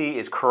 D.C.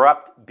 is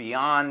corrupt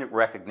beyond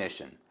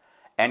recognition.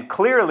 And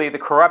clearly, the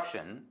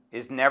corruption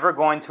is never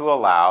going to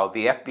allow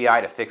the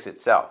FBI to fix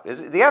itself.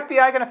 Is the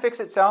FBI going to fix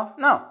itself?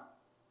 No.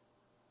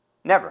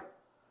 Never.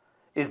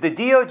 Is the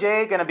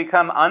DOJ going to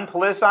become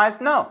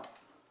unpoliticized? No.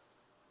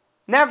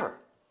 Never.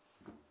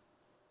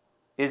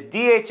 Is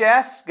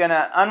DHS going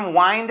to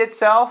unwind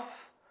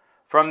itself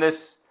from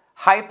this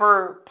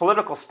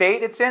hyper-political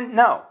state it's in?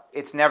 No.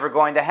 It's never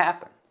going to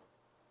happen.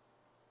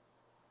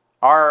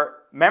 Are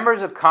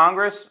members of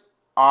Congress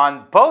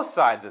on both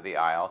sides of the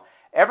aisle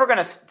ever going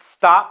to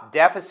stop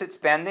deficit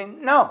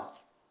spending? No.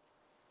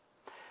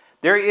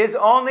 There is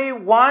only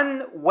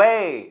one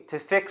way to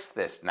fix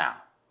this now.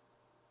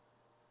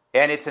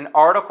 And it's an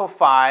Article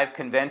 5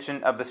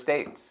 Convention of the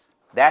States.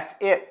 That's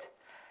it.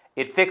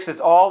 It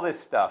fixes all this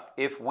stuff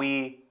if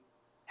we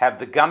have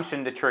the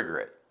gumption to trigger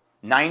it.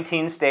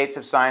 19 states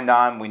have signed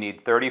on. We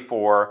need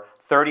 34,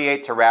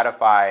 38 to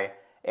ratify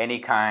any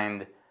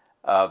kind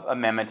of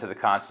amendment to the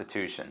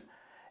Constitution.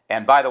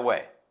 And by the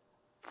way,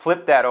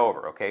 flip that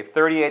over, okay?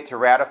 38 to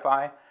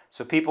ratify.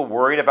 So people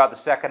worried about the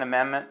Second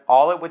Amendment,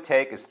 all it would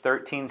take is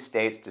 13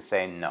 states to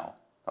say no,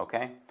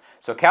 okay?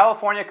 So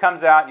California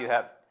comes out, you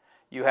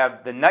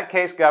have the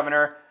nutcase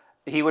governor.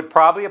 He would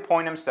probably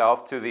appoint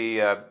himself to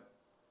the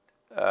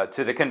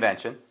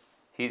convention.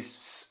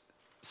 He's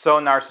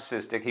so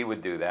narcissistic, he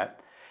would do that.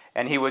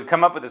 And he would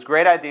come up with this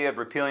great idea of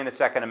repealing the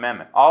Second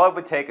Amendment. All it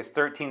would take is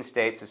 13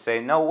 states to say,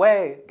 no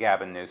way,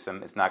 Gavin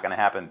Newsom, it's not going to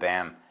happen,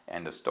 bam,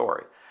 end of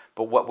story.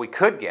 But what we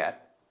could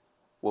get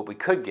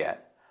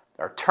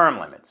are term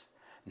limits,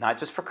 not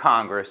just for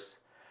Congress,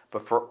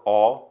 but for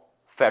all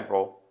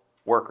federal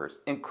workers,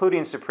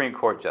 including Supreme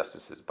Court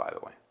justices, by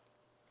the way.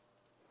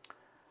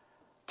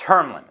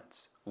 Term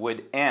limits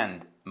would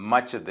end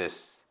much of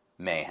this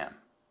mayhem.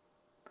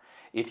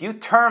 If you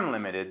term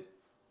limited,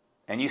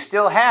 and you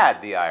still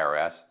had the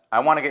IRS, I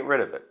want to get rid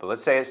of it, but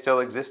let's say it still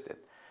existed,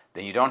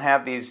 then you don't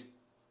have these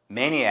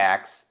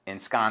maniacs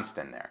ensconced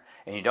in there.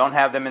 And you don't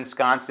have them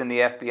ensconced in the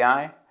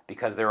FBI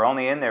because they're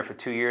only in there for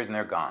 2 years and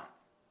they're gone.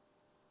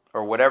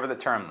 Or whatever the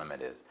term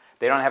limit is.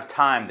 They don't have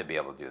time to be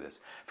able to do this.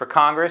 For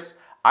Congress,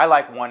 I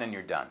like 1 and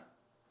you're done.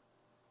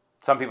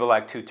 Some people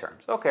like 2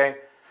 terms. Okay,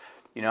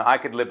 I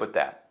could live with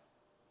that.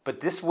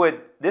 But this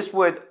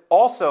would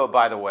also,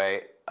 by the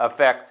way,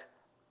 affect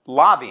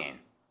lobbying.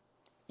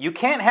 You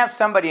can't have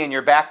somebody in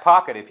your back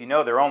pocket if you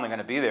know they're only going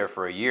to be there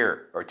for a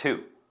year or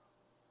 2,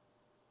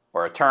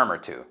 or a term or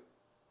 2.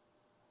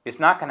 It's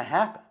not going to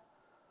happen.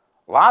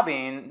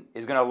 Lobbying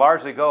is going to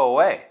largely go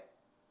away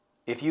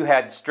if you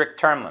had strict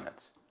term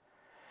limits.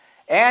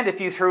 And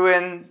if you threw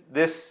in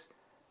this,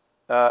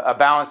 a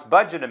balanced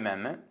budget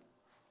amendment,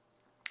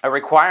 a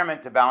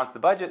requirement to balance the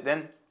budget,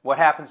 then what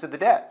happens to the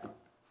debt?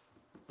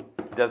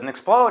 It doesn't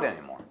explode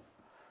anymore.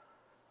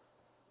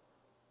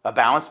 A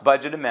balanced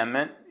budget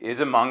amendment is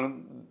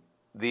among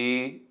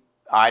the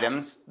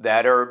items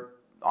that are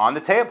on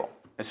the table.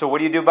 And so what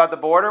do you do about the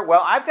border?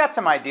 Well, I've got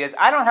some ideas.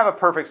 I don't have a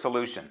perfect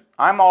solution.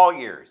 I'm all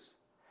ears.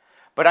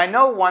 But I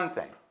know one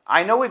thing.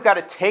 I know we've got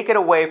to take it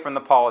away from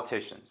the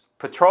politicians.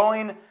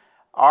 Patrolling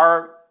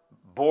our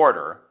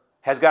border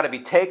has got to be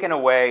taken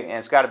away, and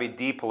it's got to be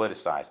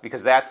depoliticized,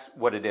 because that's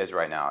what it is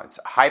right now. It's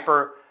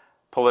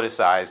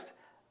hyper-politicized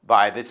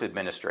by this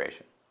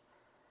administration.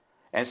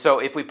 And so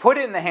if we put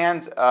it in the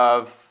hands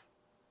of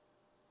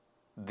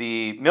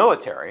the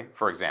military,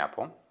 for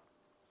example,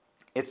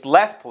 it's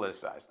less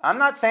politicized. I'm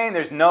not saying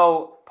there's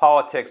no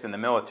politics in the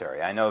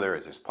military. I know there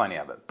is. There's plenty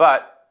of it.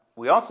 But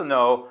we also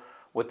know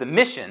what the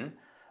mission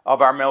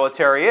of our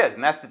military is,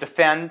 and that's to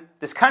defend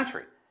this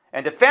country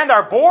and defend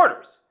our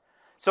borders.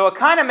 So it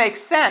kind of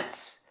makes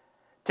sense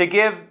to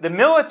give the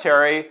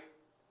military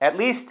at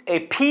least a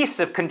piece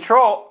of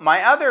control.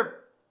 My other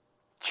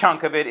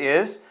chunk of it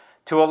is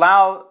to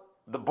allow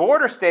the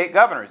border state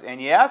governors,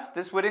 and yes,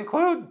 this would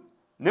include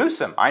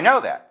Newsom, I know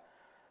that.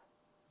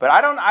 But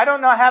I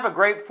don't have a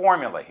great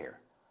formula here.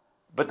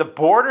 But the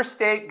border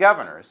state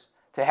governors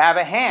to have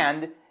a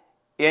hand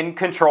in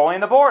controlling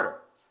the border.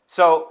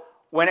 So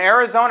when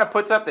Arizona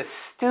puts up these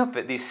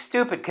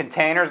stupid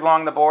containers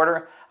along the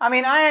border, I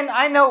mean,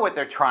 I know what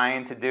they're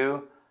trying to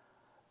do,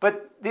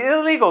 but the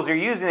illegals are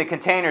using the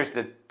containers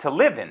to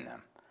live in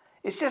them.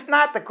 It's just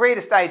not the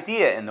greatest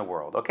idea in the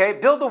world, okay?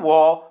 Build a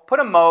wall, put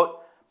a moat,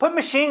 put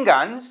machine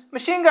guns.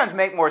 Machine guns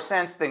make more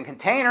sense than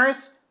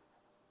containers,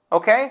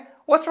 okay?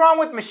 What's wrong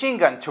with machine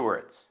gun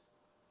turrets?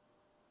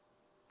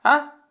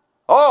 Huh?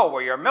 Oh,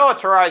 well, you're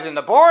militarizing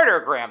the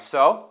border, Gramps.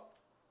 So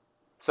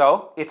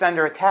it's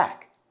under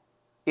attack.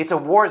 It's a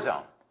war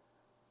zone.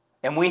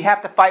 And we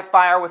have to fight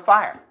fire with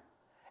fire.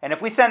 And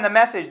if we send the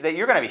message that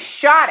you're going to be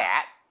shot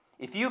at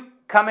if you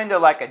come into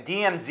like a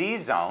DMZ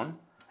zone,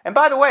 and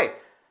by the way,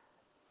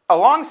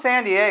 along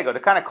San Diego, to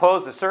kind of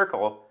close the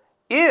circle,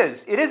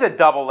 it is a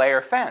double layer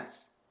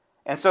fence.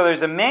 And so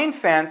there's a main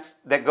fence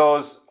that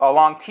goes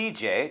along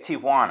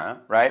Tijuana,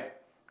 right?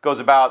 Goes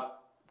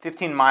about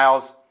 15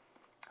 miles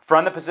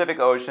from the Pacific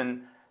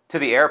Ocean to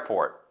the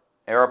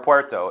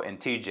aeropuerto in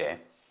TJ.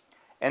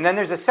 And then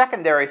there's a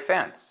secondary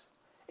fence.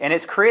 And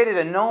it's created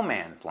a no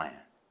man's land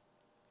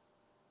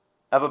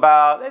of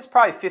about, it's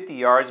probably 50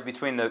 yards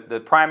between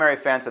the primary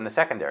fence and the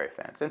secondary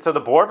fence. And so the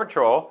Border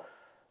Patrol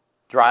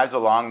drives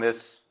along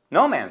this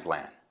no man's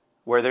land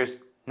where there's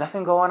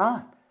nothing going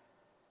on.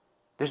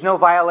 There's no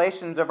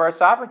violations of our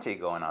sovereignty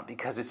going on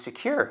because it's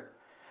secure.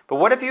 But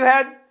what if you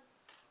had,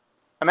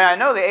 I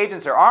know the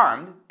agents are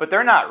armed, but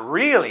they're not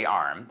really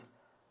armed.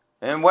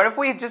 And what if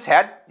we just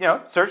had,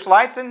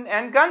 searchlights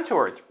and gun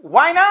turrets?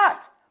 Why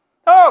not?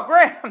 Oh,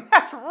 Graham,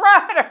 that's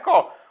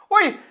radical.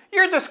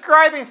 You're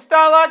describing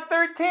Stalag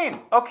 13.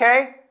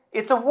 Okay,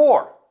 it's a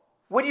war.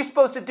 What are you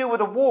supposed to do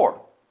with a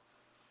war?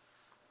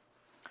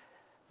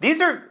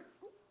 These are,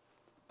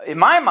 in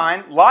my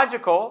mind,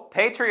 logical,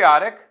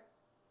 patriotic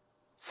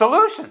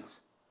solutions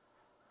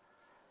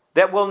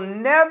that will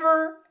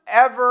never,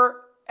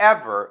 ever,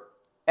 ever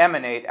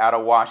emanate out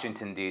of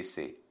Washington,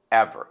 D.C.,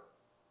 ever.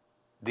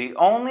 The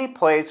only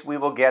place we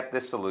will get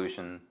this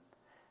solution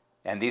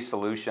and these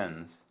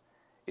solutions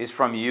is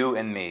from you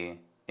and me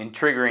in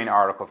triggering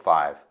Article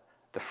 5.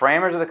 The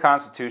framers of the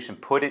Constitution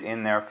put it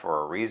in there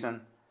for a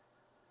reason.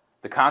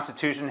 The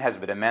Constitution has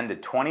been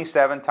amended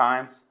 27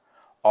 times,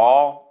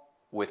 all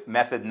with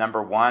method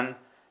number 1.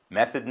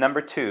 Method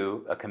number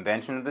 2, a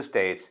convention of the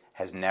states,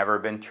 has never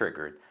been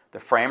triggered. The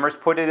framers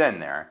put it in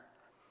there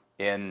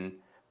in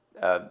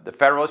the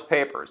Federalist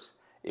Papers.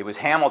 It was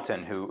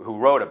Hamilton who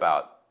wrote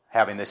about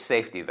having this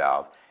safety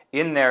valve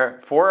in there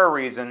for a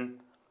reason,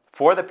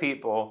 for the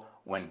people,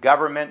 when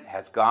government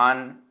has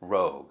gone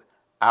rogue.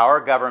 Our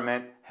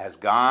government has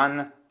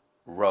gone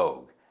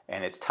rogue,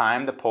 and it's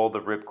time to pull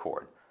the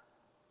ripcord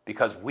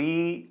because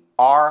we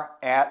are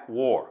at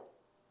war,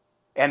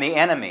 and the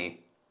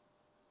enemy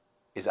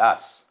is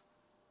us.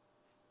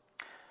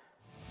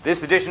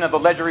 This edition of the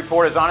Ledger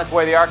Report is on its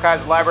way to the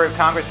archives of the Library of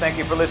Congress. Thank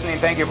you for listening.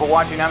 Thank you for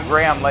watching. I'm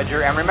Graham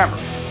Ledger. And remember,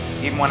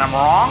 even when I'm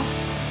wrong,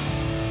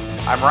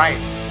 I'm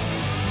right.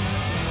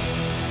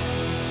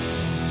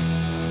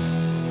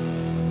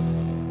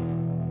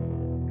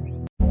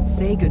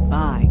 Say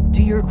goodbye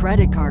to your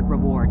credit card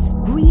rewards.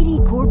 Greedy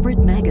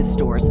corporate mega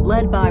stores,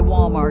 led by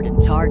Walmart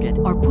and Target,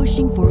 are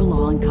pushing for a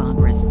law in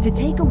Congress to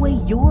take away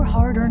your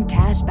hard-earned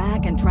cash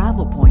back and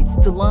travel points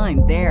to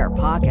line their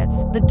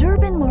pockets. The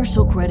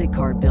Durbin-Marshall credit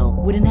card bill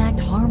would enact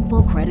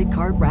harmful credit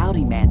card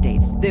routing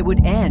mandates that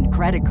would end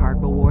credit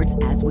card rewards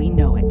as we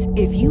know it.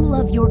 If you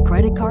love your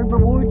credit card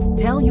rewards,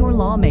 tell your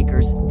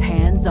lawmakers,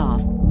 hands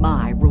off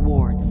my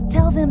rewards.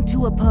 Tell them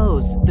to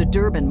oppose the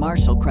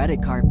Durbin-Marshall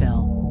credit card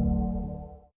bill.